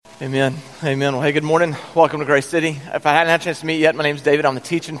Amen. Amen. Well, hey, good morning. Welcome to Grace City. If I hadn't had a chance to meet yet, my name's David. I'm the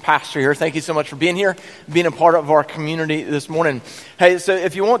teaching pastor here. Thank you so much for being here, being a part of our community this morning. Hey, so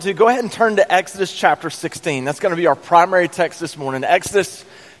if you want to, go ahead and turn to Exodus chapter 16. That's going to be our primary text this morning, Exodus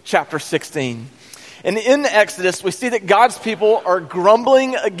chapter 16. And in Exodus, we see that God's people are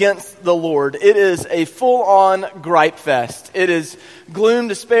grumbling against the Lord. It is a full-on gripe fest. It is gloom,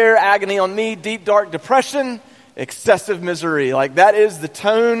 despair, agony on me, deep, dark depression, excessive misery. Like that is the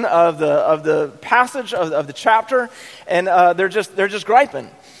tone of the passage of the chapter, and they're just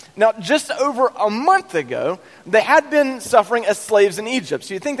griping. Now, just over a month ago, they had been suffering as slaves in Egypt.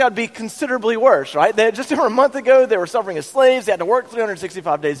 So you'd think that would be considerably worse, right? Just over a month ago, they were suffering as slaves. They had to work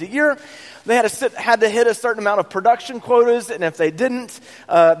 365 days a year. They had to hit a certain amount of production quotas, and if they didn't,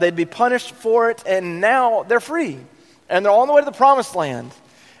 they'd be punished for it. And now they're free, and they're on the way to the promised land.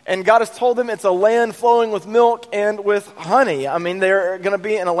 And God has told them it's a land flowing with milk and with honey. I mean, they're going to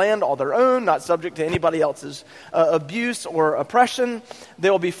be in a land all their own, not subject to anybody else's abuse or oppression. They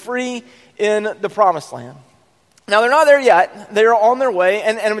will be free in the promised land. Now, they're not there yet. They're on their way.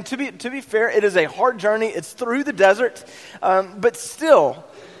 And to be fair, it is a hard journey. It's through the desert. But still,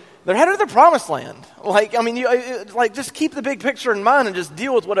 they're headed to the promised land. Just keep the big picture in mind and just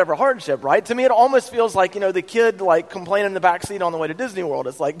deal with whatever hardship, right? To me, it almost feels like, the kid, complaining in the backseat on the way to Disney World.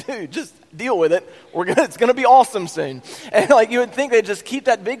 It's like, dude, just deal with it. It's going to be awesome soon. And, you would think they'd just keep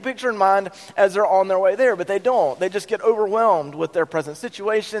that big picture in mind as they're on their way there, but they don't. They just get overwhelmed with their present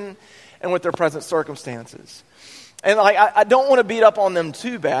situation and with their present circumstances. And I don't want to beat up on them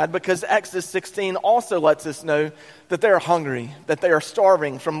too bad, because Exodus 16 also lets us know that they are hungry, that they are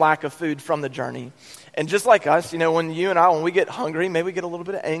starving from lack of food from the journey. And just like us, when we get hungry, maybe we get a little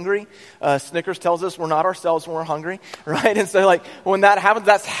bit angry. Snickers tells us we're not ourselves when we're hungry, right? And so when that happens,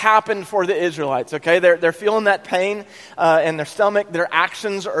 that's happened for the Israelites, okay? They're feeling that pain in their stomach. Their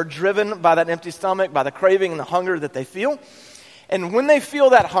actions are driven by that empty stomach, by the craving and the hunger that they feel. And when they feel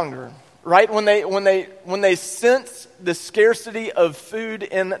that hunger, right, when they sense the scarcity of food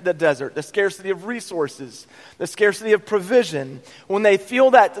in the desert, the scarcity of resources, the scarcity of provision, when they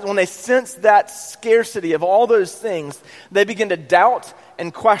feel that, when they sense that scarcity of all those things, they begin to doubt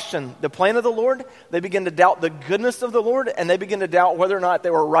and question the plan of the Lord. They begin to doubt the goodness of the Lord, and they begin to doubt whether or not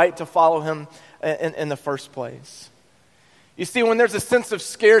they were right to follow him in the first place. You see, when there's a sense of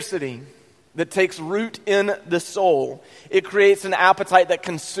scarcity that takes root in the soul, it creates an appetite that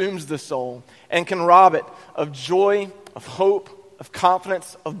consumes the soul and can rob it of joy, of hope, of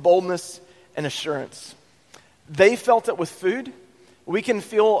confidence, of boldness, and assurance. They felt it with food. We can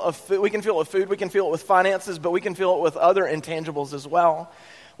feel it with food, we can feel it with finances, but we can feel it with other intangibles as well.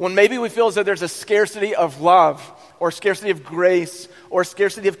 When maybe we feel as though there's a scarcity of love, or scarcity of grace, or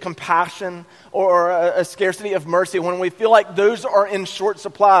scarcity of compassion, or a scarcity of mercy, when we feel like those are in short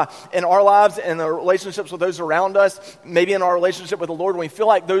supply in our lives and the relationships with those around us, maybe in our relationship with the Lord, when we feel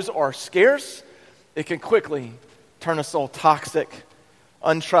like those are scarce, it can quickly turn a soul toxic,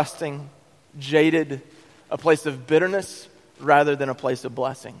 untrusting, jaded, a place of bitterness rather than a place of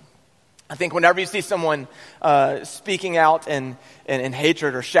blessing. I think whenever you see someone speaking out in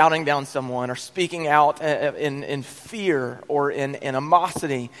hatred, or shouting down someone, or speaking out in fear or in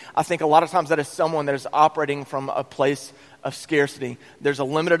animosity, I think a lot of times that is someone that is operating from a place of scarcity. There's a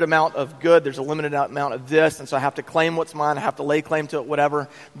limited amount of good, there's a limited amount of this, and so I have to claim what's mine, I have to lay claim to it, whatever.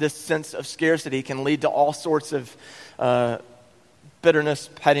 This sense of scarcity can lead to all sorts of bitterness,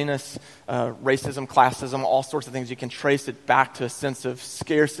 pettiness, racism, classism, all sorts of things. You can trace it back to a sense of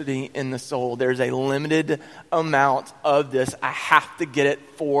scarcity in the soul. There's a limited amount of this. I have to get it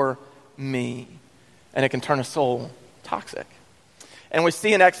for me. And it can turn a soul toxic. And we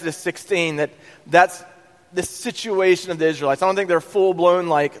see in Exodus 16 that's the situation of the Israelites. I don't think they're full-blown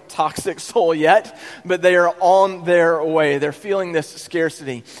toxic soul yet, but they are on their way. They're feeling this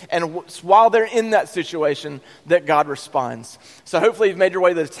scarcity. And while they're in that situation, that God responds. So hopefully you've made your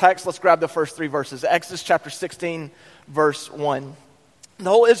way to the text. Let's grab the first three verses. Exodus chapter 16, verse 1. The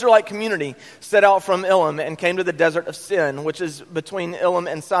whole Israelite community set out from Elim and came to the desert of Sin, which is between Elim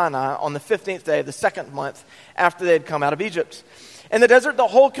and Sinai, on the 15th day of the second month after they had come out of Egypt. In the desert, the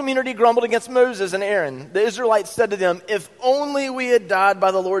whole community grumbled against Moses and Aaron. The Israelites said to them, "If only we had died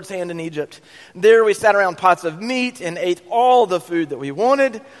by the Lord's hand in Egypt. There we sat around pots of meat and ate all the food that we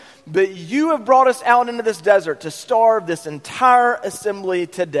wanted. But you have brought us out into this desert to starve this entire assembly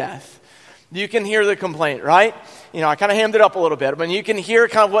to death." You can hear the complaint, right? I kind of hammed it up a little bit, but you can hear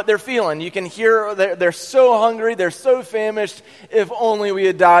kind of what they're feeling. You can hear they're so hungry, they're so famished. If only we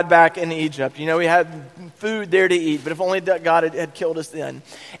had died back in Egypt. We had food there to eat, but if only God had killed us then.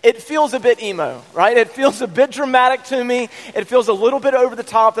 It feels a bit emo, right? It feels a bit dramatic to me. It feels a little bit over the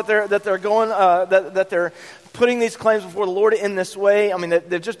top that they're putting these claims before the Lord in this way. I mean,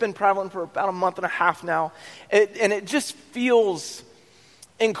 they've just been traveling for about a month and a half now. And it just feels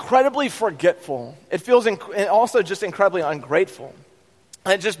incredibly forgetful. It feels and also just incredibly ungrateful.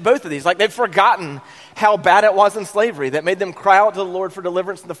 And just both of these, like they've forgotten how bad it was in slavery that made them cry out to the Lord for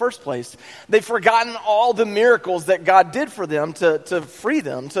deliverance in the first place. They've forgotten all the miracles that God did for them to free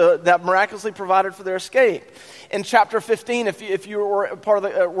them, that miraculously provided for their escape. In chapter 15, if you were part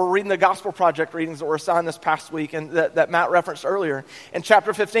of we're reading the Gospel Project readings that were assigned this past week and that Matt referenced earlier. In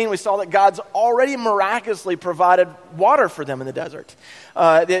chapter 15, we saw that God's already miraculously provided water for them in the desert.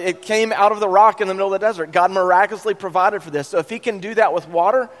 It came out of the rock in the middle of the desert. God miraculously provided for this. So if he can do that with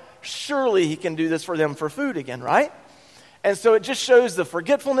water, surely he can do this for them for food again, right? And so it just shows the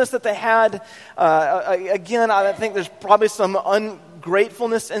forgetfulness that they had. Again, I think there's probably some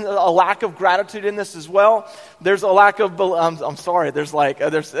ungratefulness and a lack of gratitude in this as well. There's a lack of, I'm sorry,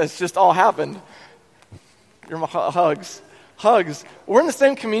 it's just all happened. You're my hugs. We're in the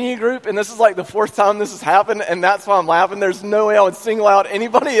same community group, and this is like the fourth time this has happened, and that's why I'm laughing. There's no way I would single out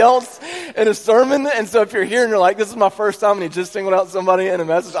anybody else in a sermon. And so if you're here and you're like, this is my first time, and he just singled out somebody in a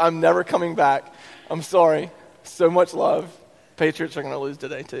message, I'm never coming back. I'm sorry. So much love. Patriots are going to lose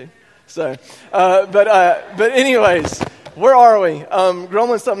today too. So, but anyways, where are we?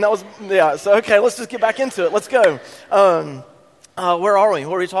 Grumbling something that was, yeah. So okay, let's just get back into it. Let's go. Where are we?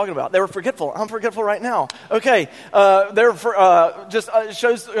 What are we talking about? They were forgetful. I'm forgetful right now. Okay, it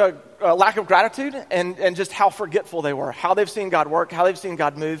shows a lack of gratitude and just how forgetful they were, how they've seen God work, how they've seen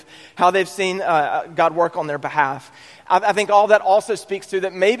God move, how they've seen God work on their behalf. I think all that also speaks to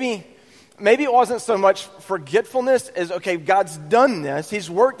that maybe it wasn't so much forgetfulness as, okay, God's done this. He's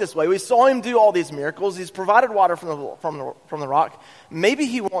worked this way. We saw him do all these miracles. He's provided water from the rock. Maybe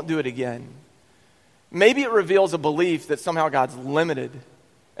he won't do it again. Maybe it reveals a belief that somehow God's limited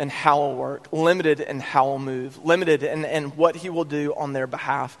in how he'll work, limited in how he'll move, limited in what he will do on their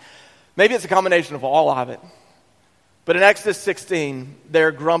behalf. Maybe it's a combination of all of it. But in Exodus 16,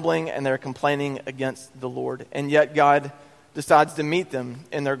 they're grumbling and they're complaining against the Lord. And yet God decides to meet them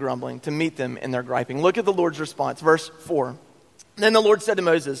in their grumbling, to meet them in their griping. Look at the Lord's response, verse 4. Then the Lord said to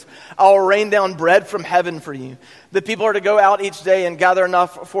Moses, I will rain down bread from heaven for you. The people are to go out each day and gather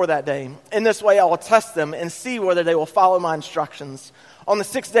enough for that day. In this way I will test them and see whether they will follow my instructions. On the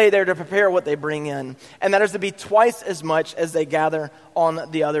sixth day they're to prepare what they bring in, and that is to be twice as much as they gather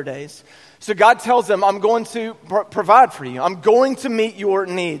on the other days. So God tells them, I'm going to provide for you. I'm going to meet your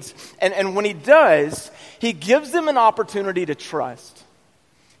needs. And when he does, he gives them an opportunity to trust.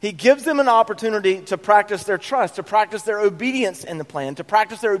 He gives them an opportunity to practice their trust, to practice their obedience in the plan, to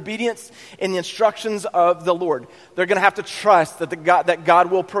practice their obedience in the instructions of the Lord. They're going to have to trust that God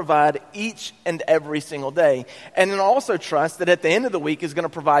will provide each and every single day. And then also trust that at the end of the week is going to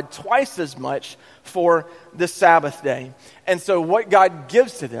provide twice as much for the Sabbath day. And so what God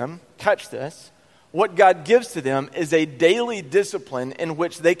gives to them, catch this, what God gives to them is a daily discipline in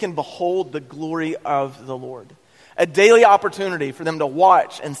which they can behold the glory of the Lord. A daily opportunity for them to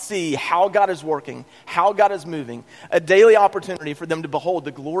watch and see how God is working, how God is moving. A daily opportunity for them to behold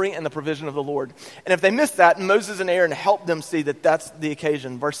the glory and the provision of the Lord. And if they miss that, Moses and Aaron help them see that that's the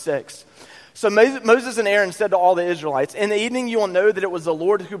occasion. Verse 6. So Moses and Aaron said to all the Israelites, in the evening you will know that it was the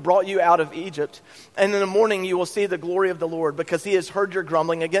Lord who brought you out of Egypt. And in the morning you will see the glory of the Lord, because he has heard your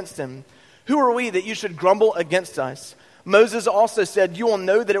grumbling against him. Who are we that you should grumble against us? Moses also said, you will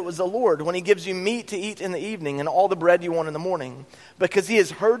know that it was the Lord when he gives you meat to eat in the evening and all the bread you want in the morning, because he has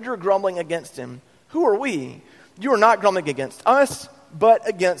heard your grumbling against him. Who are we? You are not grumbling against us, but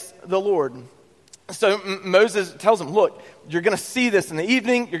against the Lord. So Moses tells them, look, you're going to see this in the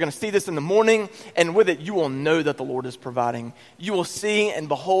evening, you're going to see this in the morning, and with it you will know that the Lord is providing. You will see and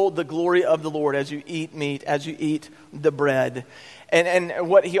behold the glory of the Lord as you eat meat, as you eat the bread. And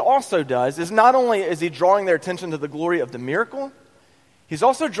what he also does is not only is he drawing their attention to the glory of the miracle, he's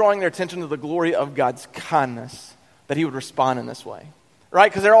also drawing their attention to the glory of God's kindness, that he would respond in this way. Right?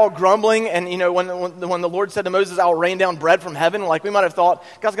 Because they're all grumbling, and you know, when the Lord said to Moses, I will rain down bread from heaven, like we might have thought,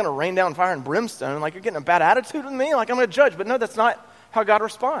 God's going to rain down fire and brimstone, like you're getting a bad attitude with me, like I'm going to judge. But no, that's not how God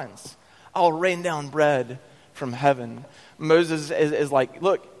responds. I'll rain down bread from heaven. Moses is like,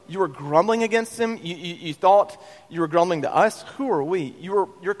 look, you were grumbling against him. You thought you were grumbling to us. Who are we?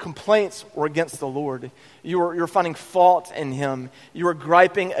 Your complaints were against the Lord. You're finding fault in him. You were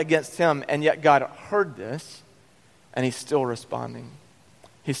griping against him, and yet God heard this, and he's still responding.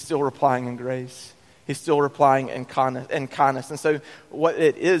 He's still replying in grace. He's still replying in kindness. And so what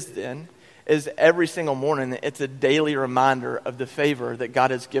it is then is every single morning, it's a daily reminder of the favor that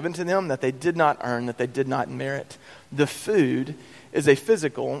God has given to them that they did not earn, that they did not merit. The food is a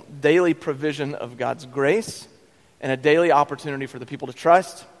physical, daily provision of God's grace and a daily opportunity for the people to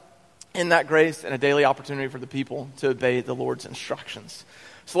trust in that grace and a daily opportunity for the people to obey the Lord's instructions.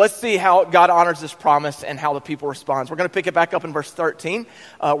 So let's see how God honors this promise and how the people respond. We're going to pick it back up in verse 13.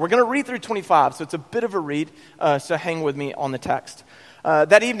 We're going to read through 25, so it's a bit of a read, so hang with me on the text.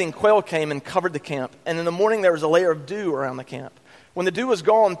 That evening, quail came and covered the camp, and in the morning there was a layer of dew around the camp. When the dew was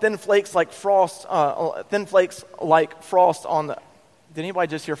gone, thin flakes like frost on the... Did anybody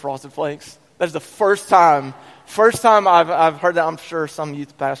just hear frosted flakes? That is the first time I've heard that. I'm sure some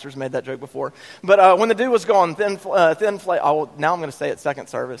youth pastors made that joke before. But when the dew was gone, thin flakes... now I'm going to say it second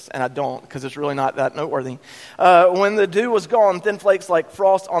service, and I don't, because it's really not that noteworthy. When the dew was gone, thin flakes like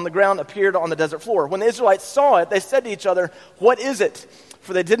frost on the ground appeared on the desert floor. When the Israelites saw it, they said to each other, "What is it?"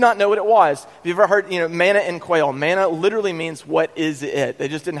 For they did not know what it was. Have you ever heard, manna and quail? Manna literally means, what is it? They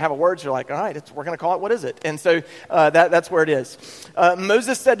just didn't have a word, so you're like, all right, we're going to call it, what is it? And so that's where it is.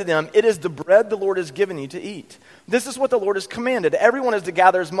 Moses said to them, "It is the bread the Lord has given you to eat. This is what the Lord has commanded. Everyone is to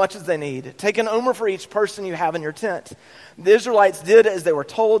gather as much as they need. Take an omer for each person you have in your tent." The Israelites did as they were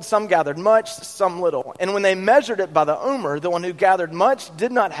told. Some gathered much, some little. And when they measured it by the omer, the one who gathered much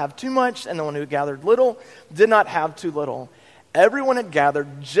did not have too much, and the one who gathered little did not have too little. Everyone had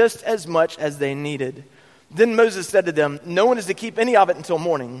gathered just as much as they needed. Then Moses said to them, "No one is to keep any of it until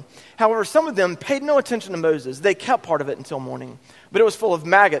morning." However, some of them paid no attention to Moses. They kept part of it until morning. But it was full of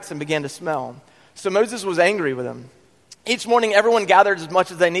maggots and began to smell. So Moses was angry with them. Each morning everyone gathered as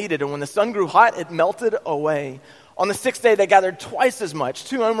much as they needed, and when the sun grew hot, it melted away. On the sixth day, they gathered twice as much,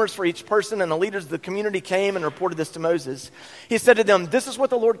 2 omers for each person, and the leaders of the community came and reported this to Moses. He said to them, "This is what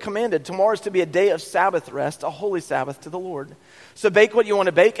the Lord commanded. Tomorrow is to be a day of Sabbath rest, a holy Sabbath to the Lord. So bake what you want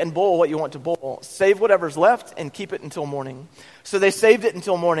to bake and boil what you want to boil. Save whatever's left and keep it until morning." So they saved it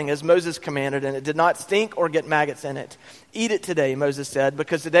until morning as Moses commanded, and it did not stink or get maggots in it. "Eat it today," Moses said,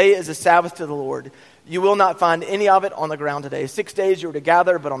 "because today is a Sabbath to the Lord. You will not find any of it on the ground today. 6 days you are to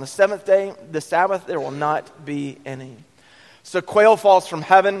gather, but on the seventh day, the Sabbath, there will not be any." So quail falls from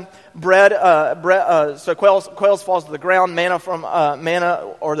heaven, so quails falls to the ground, manna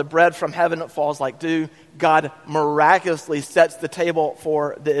or the bread from heaven falls like dew. God miraculously sets the table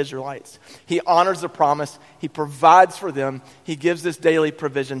for the Israelites. He honors the promise. He provides for them. He gives this daily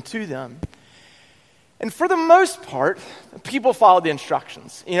provision to them. And for the most part, people followed the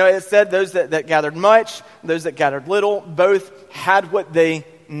instructions. It said those that gathered much, those that gathered little, both had what they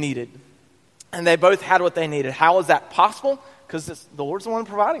needed. And they both had what they needed. How is that possible? Because the Lord's the one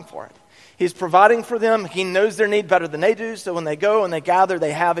providing for it. He's providing for them. He knows their need better than they do. So when they go and they gather,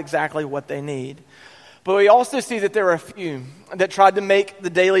 they have exactly what they need. But we also see that there are a few that tried to make the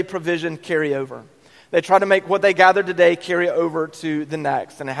daily provision carry over. They tried to make what they gathered today carry over to the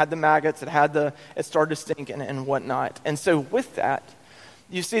next. And it had the maggots, it started to stink and whatnot. And so with that,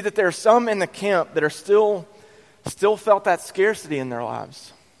 you see that there are some in the camp that are still felt that scarcity in their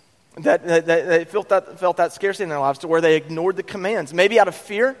lives. That they felt that scarcity in their lives to where they ignored the commands. Maybe out of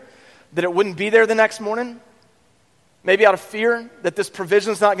fear that it wouldn't be there the next morning. Maybe out of fear that this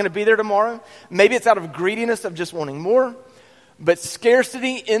provision's not going to be there tomorrow. Maybe it's out of greediness of just wanting more. But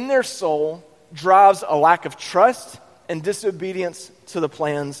scarcity in their soul drives a lack of trust and disobedience to the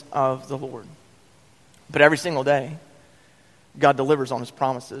plans of the Lord. But every single day, God delivers on his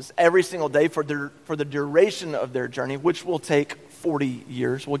promises. Every single day for the duration of their journey, which will take 40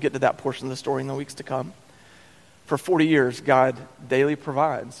 years. We'll get to that portion of the story in the weeks to come. For 40 years, God daily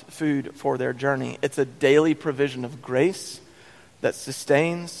provides food for their journey. It's a daily provision of grace that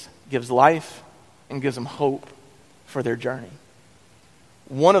sustains, gives life, and gives them hope for their journey.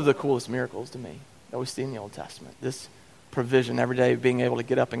 One of the coolest miracles to me that we see in the Old Testament. This provision every day of being able to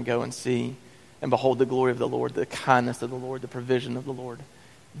get up and go and see and behold the glory of the Lord, the kindness of the Lord, the provision of the Lord,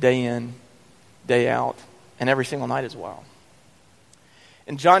 day in, day out, and every single night as well.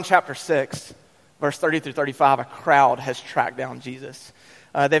 In John chapter 6, verse 30 through 35, a crowd has tracked down Jesus.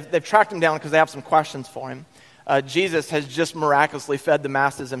 They've tracked him down because they have some questions for him. Jesus has just miraculously fed the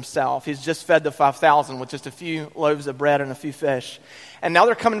masses himself. He's just fed the 5,000 with just a few loaves of bread and a few fish. And now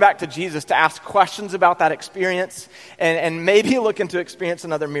they're coming back to Jesus to ask questions about that experience and maybe looking to experience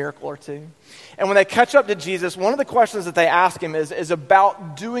another miracle or two. And when they catch up to Jesus, one of the questions that they ask him is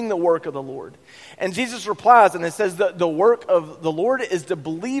about doing the work of the Lord. And Jesus replies, and it says that the work of the Lord is to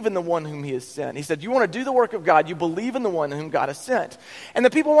believe in the one whom he has sent. He said, you want to do the work of God, you believe in the one whom God has sent. And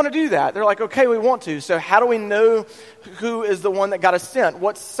the people want to do that. They're like, okay, we want to. So how do we know who is the one that God has sent?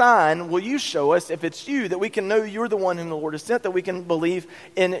 What sign will you show us if it's you, that we can know you're the one whom the Lord has sent, that we can believe believe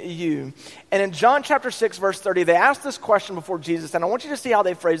in you. And in John chapter 6, verse 30, they asked this question before Jesus, and I want you to see how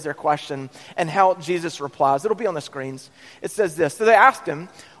they phrase their question and how Jesus replies. It'll be on the screens. It says this. So they asked him,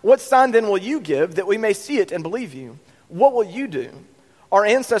 "What sign then will you give that we may see it and believe you? What will you do? Our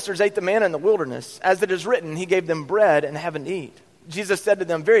ancestors ate the manna in the wilderness. As it is written, he gave them bread and heaven to eat." Jesus said to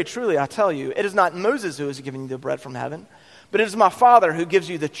them, "Very truly, I tell you, it is not Moses who has given you the bread from heaven, but it is my Father who gives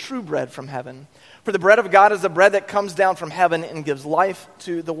you the true bread from heaven. For the bread of God is the bread that comes down from heaven and gives life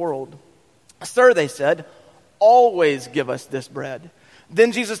to the world." "Sir," they said, "always give us this bread."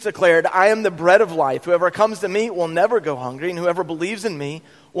 Then Jesus declared, "I am the bread of life. Whoever comes to me will never go hungry, and whoever believes in me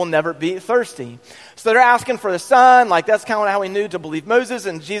will never be thirsty." So they're asking for the sign, like that's kind of how we knew to believe Moses.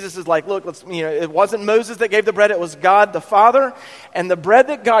 And Jesus is like, look, it wasn't Moses that gave the bread, it was God the Father. And the bread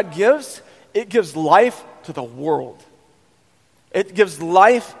that God gives, it gives life to the world. It gives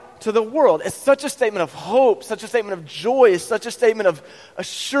life to the world. It's such a statement of hope, such a statement of joy, such a statement of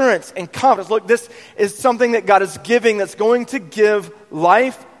assurance and confidence. Look, this is something that God is giving that's going to give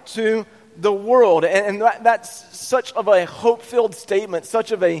life to the world. And that's such of a hope-filled statement,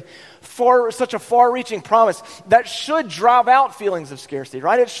 such a far-reaching promise that should drive out feelings of scarcity,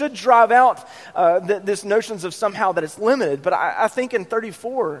 right? It should drive out this notions of somehow that it's limited. But I think in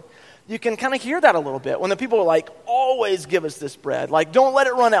 34, you can kind of hear that a little bit when the people are like, "Always give us this bread. Like, don't let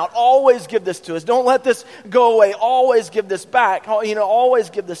it run out. Always give this to us. Don't let this go away. Always give this back. Always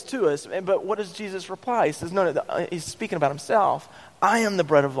give this to us." But what does Jesus reply? He says, no, he's speaking about himself. "I am the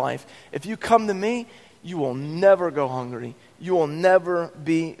bread of life. If you come to me, you will never go hungry. You will never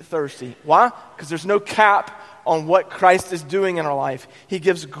be thirsty." Why? Because there's no cap on what Christ is doing in our life. He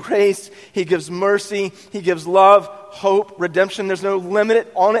gives grace, he gives mercy, he gives love, hope, redemption. There's no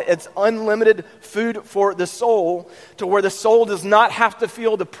limit on it. It's unlimited food for the soul, to where the soul does not have to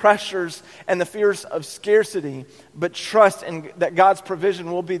feel the pressures and the fears of scarcity, but trust in that God's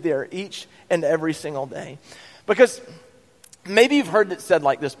provision will be there each and every single day. Because maybe you've heard it said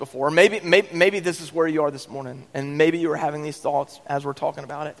like this before. Maybe this is where you are this morning, and maybe you were having these thoughts as we're talking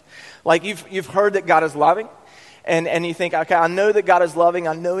about it. Like you've heard that God is loving, and you think, okay, I know that God is loving.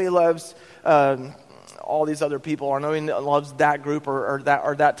 I know he loves all these other people. I know he loves that group or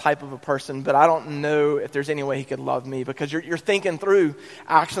that type of a person, but I don't know if there's any way he could love me, because you're thinking through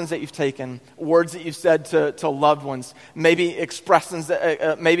actions that you've taken, words that you've said to loved ones, maybe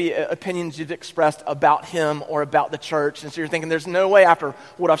maybe opinions you've expressed about him or about the church. And so you're thinking, there's no way after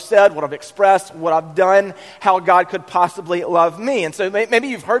what I've said, what I've expressed, what I've done, how God could possibly love me. And so maybe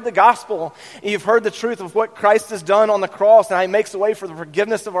you've heard the gospel, you've heard the truth of what Christ has done on the cross and how he makes a way for the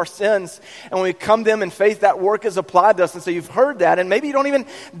forgiveness of our sins. And when we come to him in faith, that work is applied to us. And so you've heard that, and maybe you don't even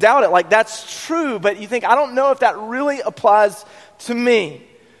doubt it. Like, that's true, but you think, I don't know if that really applies to me.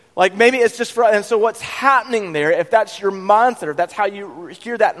 Like, maybe it's just for, and so what's happening there, if that's your mindset, or if that's how you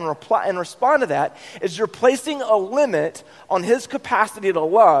hear that and reply and respond to that, is you're placing a limit on his capacity to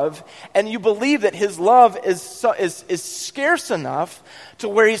love, and you believe that his love is scarce enough to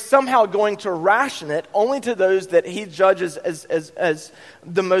where he's somehow going to ration it only to those that he judges as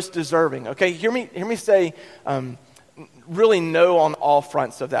the most deserving. Okay, hear me say, really no on all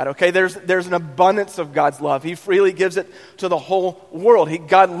fronts of that, okay? There's an abundance of God's love. He freely gives it to the whole world.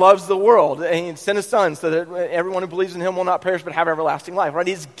 God loves the world, and he sent his son so that everyone who believes in him will not perish but have everlasting life, right?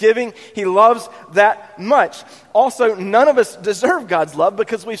 He's giving, he loves that much. Also, none of us deserve God's love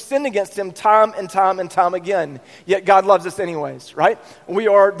because we've sinned against him time and time and time again. Yet God loves us anyways, right? We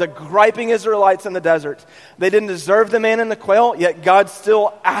are the griping Israelites in the desert. They didn't deserve the manna and the quail, yet God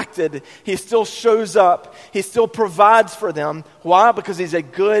still acted. He still shows up. He still provides for them. Why? Because he's a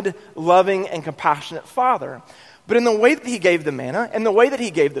good, loving, and compassionate father. But in the way that he gave the manna and the way that he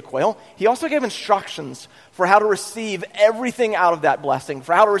gave the quail, he also gave instructions for how to receive everything out of that blessing,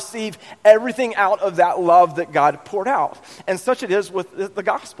 for how to receive everything out of that love that God poured out. And such it is with the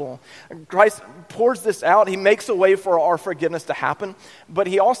gospel. Christ pours this out. He makes a way for our forgiveness to happen, but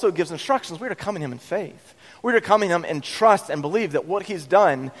he also gives instructions. We're to come in him in faith. We're to come in him and trust and believe that what he's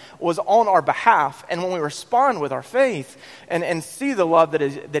done was on our behalf. And when we respond with our faith and see the love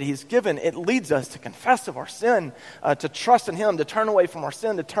that he's given, it leads us to confess of our sin, to trust in him, to turn away from our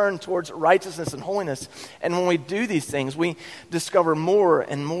sin, to turn towards righteousness and holiness. And when we do these things, we discover more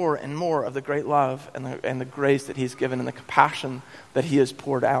and more and more of the great love and the grace that he's given and the compassion that he has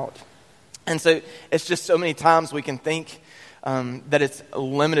poured out. And so it's just so many times we can think that it's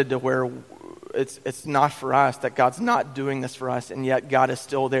limited to where it's not for us, that God's not doing this for us, and yet God is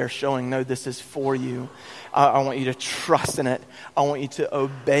still there showing, no, this is for you. I want you to trust in it. I want you to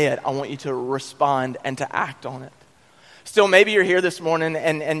obey it. I want you to respond and to act on it. Still, maybe you're here this morning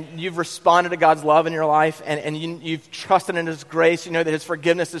and you've responded to God's love in your life and you've trusted in His grace. You know that His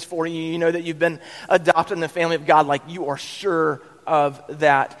forgiveness is for you. You know that you've been adopted in the family of God. Like, you are sure of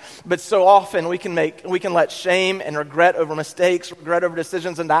that. But so often we can let shame and regret over mistakes, regret over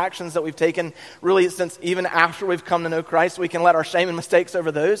decisions and actions that we've taken really since even after we've come to know Christ. We can let our shame and mistakes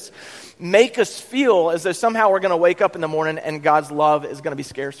over those make us feel as though somehow we're going to wake up in the morning and God's love is going to be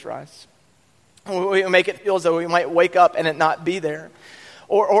scarce for us. We make it feel as though we might wake up and it not be there.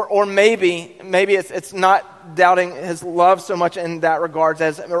 Or maybe it's not doubting His love so much in that regards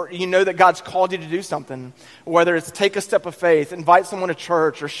as, or you know that God's called you to do something, whether it's take a step of faith, invite someone to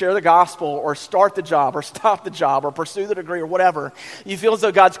church, or share the gospel, or start the job, or stop the job, or pursue the degree, or whatever. You feel as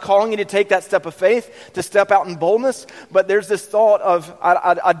though God's calling you to take that step of faith, to step out in boldness, but there's this thought of,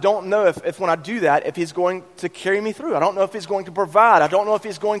 I don't know if when I do that, if He's going to carry me through. I don't know if He's going to provide. I don't know if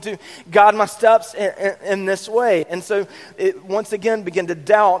He's going to guide my steps in this way. And so it once again begin to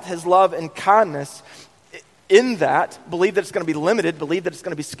doubt His love and kindness. In that, believe that it's going to be limited, believe that it's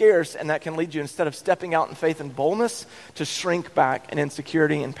going to be scarce, and that can lead you, instead of stepping out in faith and boldness, to shrink back in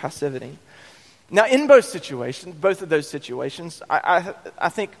insecurity and passivity. Now, in both of those situations, I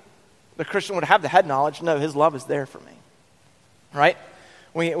think the Christian would have the head knowledge, no, His love is there for me, right?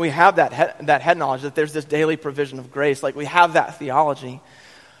 We have that head knowledge that there's this daily provision of grace, like we have that theology.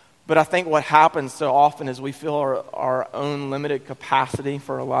 But I think what happens so often is we feel our own limited capacity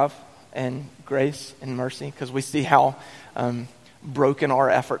for love and grace and mercy, because we see how broken our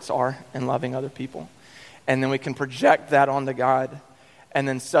efforts are in loving other people. And then we can project that onto God, and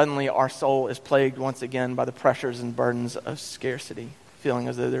then suddenly our soul is plagued once again by the pressures and burdens of scarcity, feeling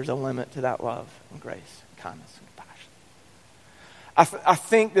as though there's a limit to that love and grace, and kindness and compassion. I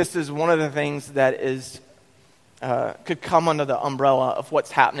think this is one of the things that is could come under the umbrella of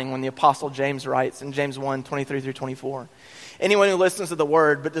what's happening when the Apostle James writes in James 1, 23 through 24. Anyone who listens to the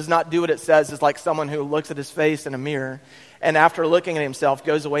word but does not do what it says is like someone who looks at his face in a mirror and after looking at himself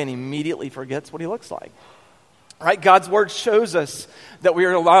goes away and immediately forgets what he looks like. Right? God's word shows us that we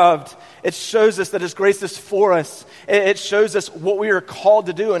are loved. It shows us that His grace is for us. It shows us what we are called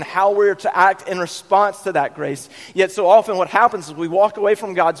to do and how we are to act in response to that grace. Yet so often what happens is we walk away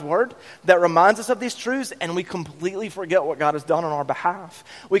from God's word that reminds us of these truths, and we completely forget what God has done on our behalf.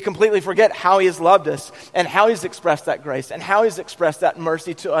 We completely forget how He has loved us and how He's expressed that grace and how He's expressed that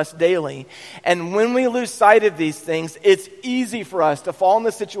mercy to us daily. And when we lose sight of these things, it's easy for us to fall in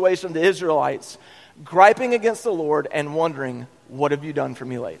the situation of the Israelites, griping against the Lord and wondering, what have you done for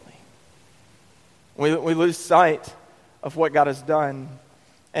me lately? We lose sight of what God has done,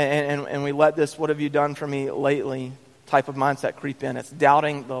 and we let this, what have you done for me lately, type of mindset creep in. It's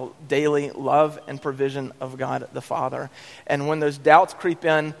doubting the daily love and provision of God the Father. And when those doubts creep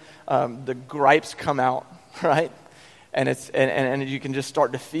in, the gripes come out, right? And you can just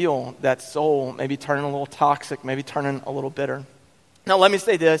start to feel that soul maybe turning a little toxic, maybe turning a little bitter. Now, let me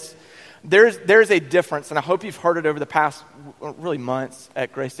say this. There's a difference, and I hope you've heard it over the past really months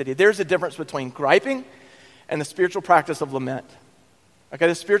at Grace City. There's a difference between griping and the spiritual practice of lament. Okay,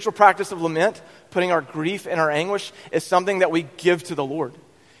 the spiritual practice of lament, putting our grief and our anguish, is something that we give to the Lord,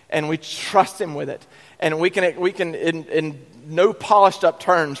 and we trust Him with it. And we can in no polished up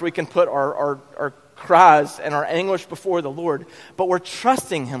terms, we can put our cries and our anguish before the Lord, but we're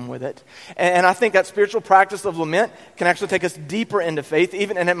trusting Him with it. And I think that spiritual practice of lament can actually take us deeper into faith,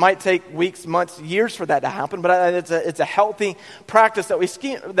 and it might take weeks, months, years for that to happen, but it's a healthy practice that we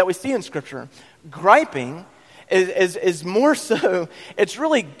see in Scripture. Griping is more so, it's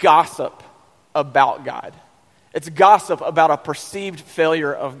really gossip about God. It's gossip about a perceived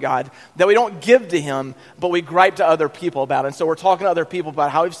failure of God that we don't give to Him, but we gripe to other people about it. And so we're talking to other people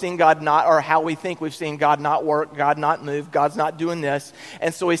about how we've seen God not, or how we think we've seen God not work, God not move, God's not doing this.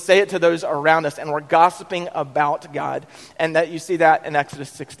 And so we say it to those around us, and we're gossiping about God. And that you see that in Exodus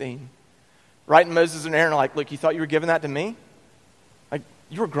 16. Right? And Moses and Aaron are like, look, you thought you were giving that to me? Like,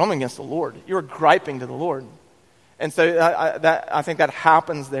 you were grumbling against the Lord. You were griping to the Lord. And so I think that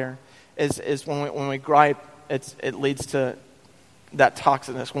happens there is when we gripe, it leads to that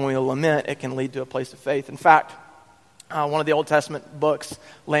toxicness. When we lament, it can lead to a place of faith. In fact, one of the Old Testament books,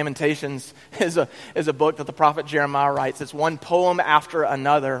 Lamentations, is a book that the prophet Jeremiah writes. It's one poem after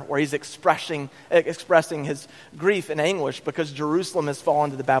another where he's expressing his grief and anguish because Jerusalem has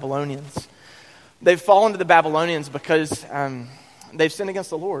fallen to the Babylonians. They've fallen to the Babylonians because they've sinned against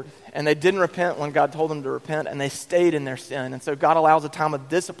the Lord, and they didn't repent when God told them to repent, and they stayed in their sin. And so God allows a time of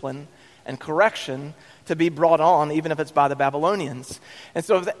discipline and correction to be brought on, even if it's by the Babylonians. And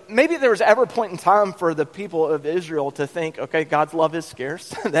so maybe there was ever a point in time for the people of Israel to think, okay, God's love is scarce,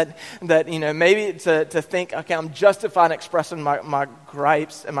 that maybe to think, okay, I'm justified in expressing my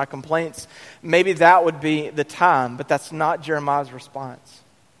gripes and my complaints. Maybe that would be the time, but that's not Jeremiah's response.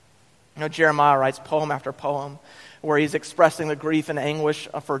 Jeremiah writes poem after poem where he's expressing the grief and anguish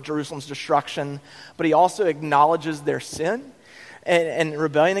for Jerusalem's destruction, but he also acknowledges their sin and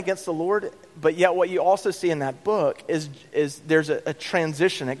rebellion against the Lord. But yet what you also see in that book is there's a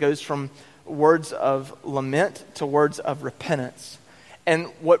transition. It goes from words of lament to words of repentance. And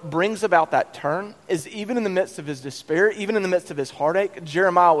what brings about that turn is even in the midst of his despair, even in the midst of his heartache,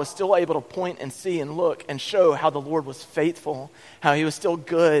 Jeremiah was still able to point and see and look and show how the Lord was faithful, how he was still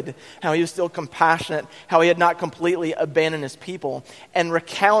good, how he was still compassionate, how he had not completely abandoned his people. And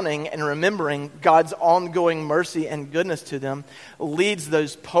recounting and remembering God's ongoing mercy and goodness to them leads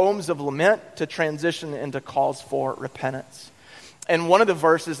those poems of lament to transition into calls for repentance. And one of the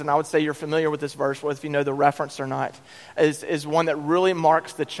verses, and I would say you're familiar with this verse, whether if you know the reference or not, is one that really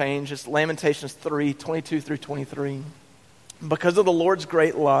marks the change. It's Lamentations 3:22 through 23. Because of the Lord's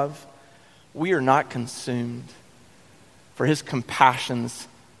great love, we are not consumed, for his compassions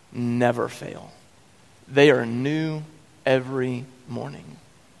never fail. They are new every morning.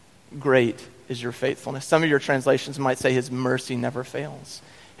 Great is your faithfulness. Some of your translations might say his mercy never fails.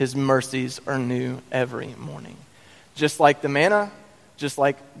 His mercies are new every morning. Just like the manna, just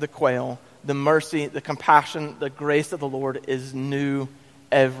like the quail, the mercy, the compassion, the grace of the Lord is new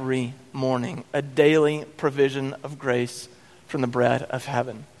every morning. A daily provision of grace from the bread of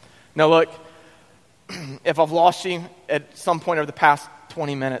heaven. Now look, if I've lost you at some point over the past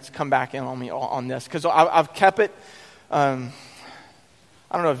 20 minutes, come back in on me on this. Because I've kept it, I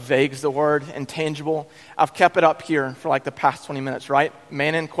don't know if vague is the word, intangible. I've kept it up here for like the past 20 minutes, right?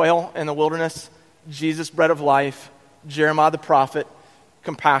 Manna and quail in the wilderness, Jesus, bread of life, Jeremiah the prophet,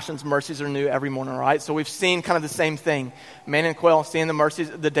 compassions, mercies are new every morning, right? So we've seen kind of the same thing. Manna and quail, seeing the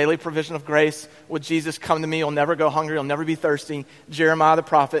mercies, the daily provision of grace. With Jesus, come to me, you'll never go hungry, you'll never be thirsty. Jeremiah the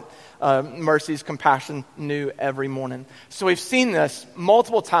prophet, mercies, compassion, new every morning. So we've seen this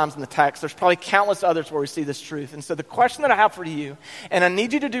multiple times in the text. There's probably countless others where we see this truth. And so the question that I have for you, and I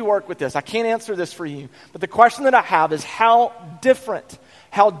need you to do work with this. I can't answer this for you. But the question that I have is how different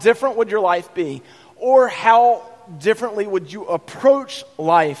would your life be? Or how differently would you approach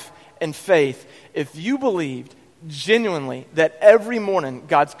life and faith if you believed genuinely that every morning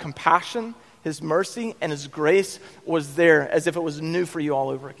God's compassion, his mercy, and his grace was there as if it was new for you all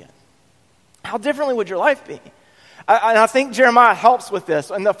over again? How differently would your life be? And I think Jeremiah helps with this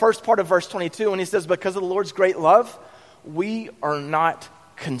in the first part of verse 22 when he says, because of the Lord's great love, we are not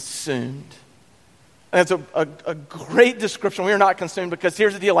consumed. And it's a great description. We are not consumed because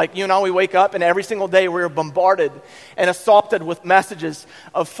here's the deal. Like you and I, we wake up and every single day we are bombarded and assaulted with messages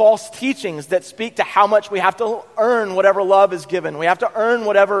of false teachings that speak to how much we have to earn whatever love is given. We have to earn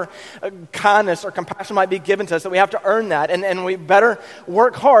whatever kindness or compassion might be given to us, that we have to earn that. And we better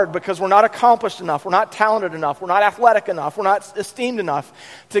work hard because we're not accomplished enough. We're not talented enough. We're not athletic enough. We're not esteemed enough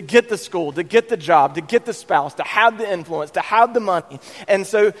to get the school, to get the job, to get the spouse, to have the influence, to have the money. And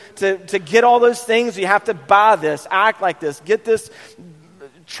so to get all those things, you have to buy this, act like this, get this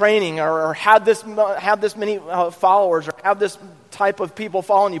training, or have this many followers, or have this type of people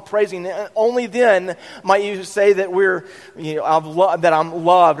following you, praising. Only then might you say that that I'm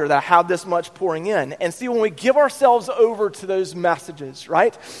loved, or that I have this much pouring in. And see, when we give ourselves over to those messages,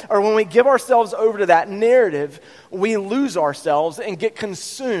 right, or when we give ourselves over to that narrative, we lose ourselves and get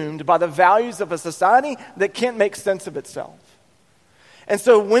consumed by the values of a society that can't make sense of itself. And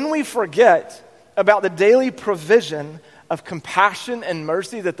so when we forget about the daily provision of compassion and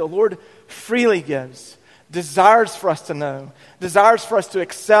mercy that the Lord freely gives, desires for us to know, desires for us to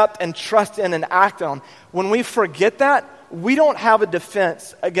accept and trust in and act on. When we forget that, we don't have a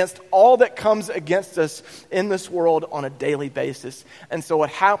defense against all that comes against us in this world on a daily basis. And so what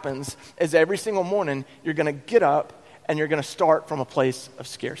happens is every single morning, you're going to get up and you're going to start from a place of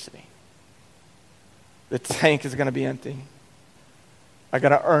scarcity. The tank is going to be empty. I got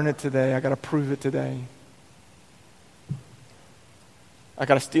to earn it today. I got to prove it today. I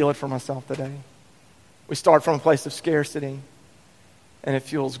got to steal it for myself today. We start from a place of scarcity, and it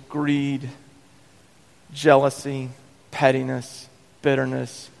fuels greed, jealousy, pettiness,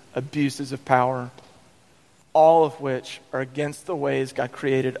 bitterness, abuses of power, all of which are against the ways God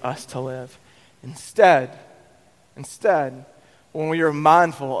created us to live. Instead, when we are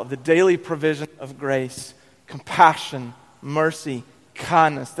mindful of the daily provision of grace, compassion, mercy,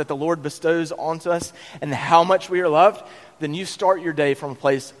 kindness that the Lord bestows onto us and how much we are loved, then you start your day from a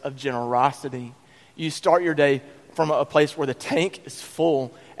place of generosity. You start your day from a place where the tank is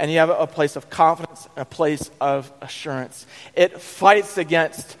full and you have a place of confidence, a place of assurance. It fights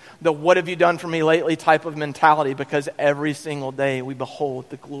against the "what have you done for me lately" type of mentality, because every single day we behold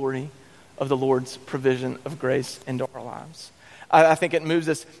the glory of the Lord's provision of grace into our lives. I think it moves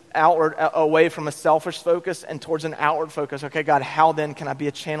us outward, away from a selfish focus and towards an outward focus. Okay, God, how then can I be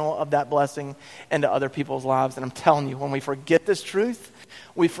a channel of that blessing into other people's lives? And I'm telling you, when we forget this truth,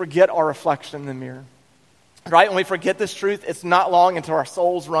 we forget our reflection in the mirror. Right? When we forget this truth, it's not long until our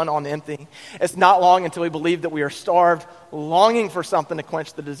souls run on empty. It's not long until we believe that we are starved, longing for something to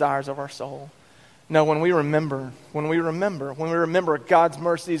quench the desires of our soul. No, when we remember God's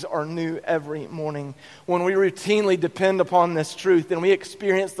mercies are new every morning, when we routinely depend upon this truth and we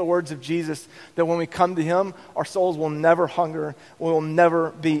experience the words of Jesus, that when we come to Him, our souls will never hunger, we will never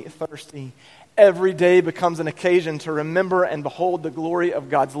be thirsty. Every day becomes an occasion to remember and behold the glory of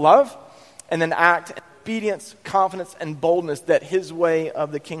God's love, and then act in obedience, confidence, and boldness that His way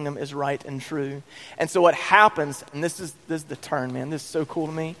of the kingdom is right and true. And so what happens, and this is the turn, man, this is so cool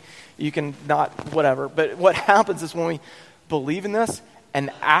to me. You can not, whatever. But what happens is when we believe in this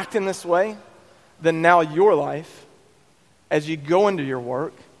and act in this way, then now your life, as you go into your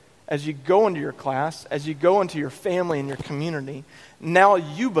work, as you go into your class, as you go into your family and your community, now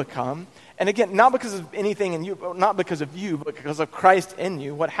you become, and again, not because of anything in you, not because of you, but because of Christ in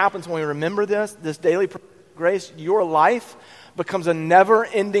you. What happens when we remember this daily grace, your life becomes a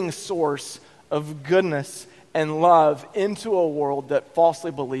never-ending source of goodness and love into a world that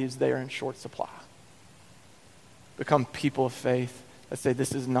falsely believes they are in short supply. Become people of faith that say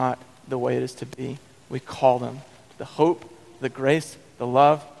this is not the way it is to be. We call them to the hope, the grace, the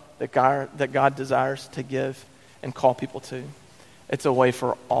love that God desires to give and call people to. It's a way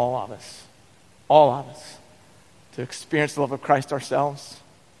for all of us, to experience the love of Christ ourselves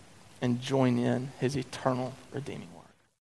and join in His eternal redeeming work.